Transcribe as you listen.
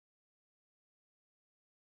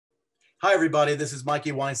Hi, everybody. This is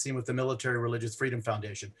Mikey Weinstein with the Military Religious Freedom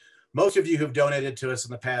Foundation. Most of you who've donated to us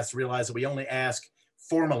in the past realize that we only ask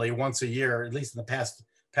formally once a year, at least in the past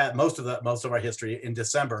most of our history, in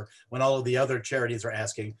December, when all of the other charities are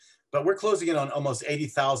asking. But we're closing in on almost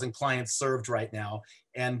 80,000 clients served right now,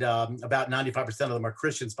 and about 95% of them are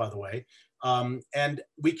Christians, by the way. And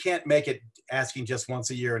we can't make it asking just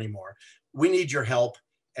once a year anymore. We need your help.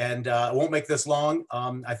 And I won't make this long.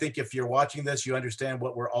 I think if you're watching this, you understand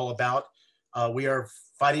what we're all about. We are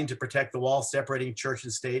fighting to protect the wall separating church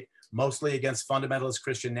and state, mostly against fundamentalist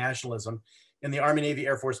Christian nationalism in the Army, Navy,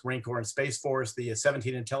 Air Force, Marine Corps, and Space Force, the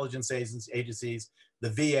 17 intelligence agencies, the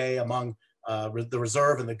VA, among the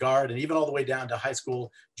Reserve and the Guard, and even all the way down to high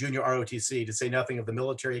school, junior ROTC, to say nothing of the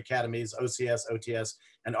military academies, OCS, OTS,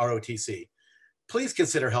 and ROTC. Please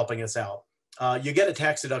consider helping us out. You get a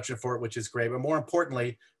tax deduction for it, which is great, but more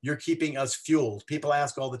importantly, you're keeping us fueled. People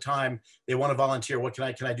ask all the time, they want to volunteer. What can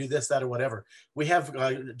I do this, that, or whatever? We have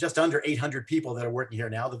just under 800 people that are working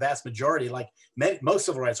here now. The vast majority, like most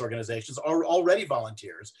civil rights organizations, are already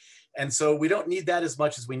volunteers. And so we don't need that as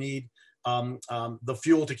much as we need the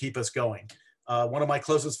fuel to keep us going. One of my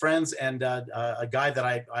closest friends and a guy that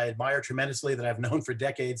I admire tremendously, that I've known for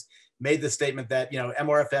decades, made the statement that,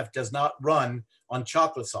 MRFF does not run on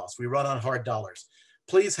chocolate sauce. We run on hard dollars.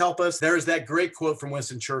 Please help us. There's that great quote from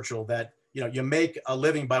Winston Churchill that, you make a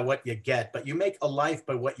living by what you get, but you make a life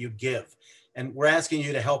by what you give. And we're asking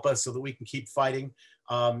you to help us so that we can keep fighting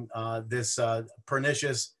this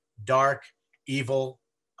pernicious, dark, evil,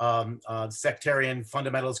 sectarian,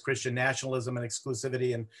 fundamentalist Christian nationalism and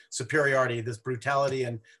exclusivity and superiority, this brutality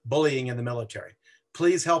and bullying in the military.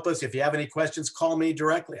 Please help us. If you have any questions, call me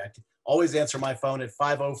directly. I can always answer my phone at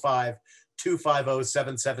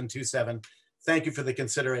 505-250-7727. Thank you for the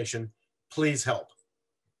consideration. Please help.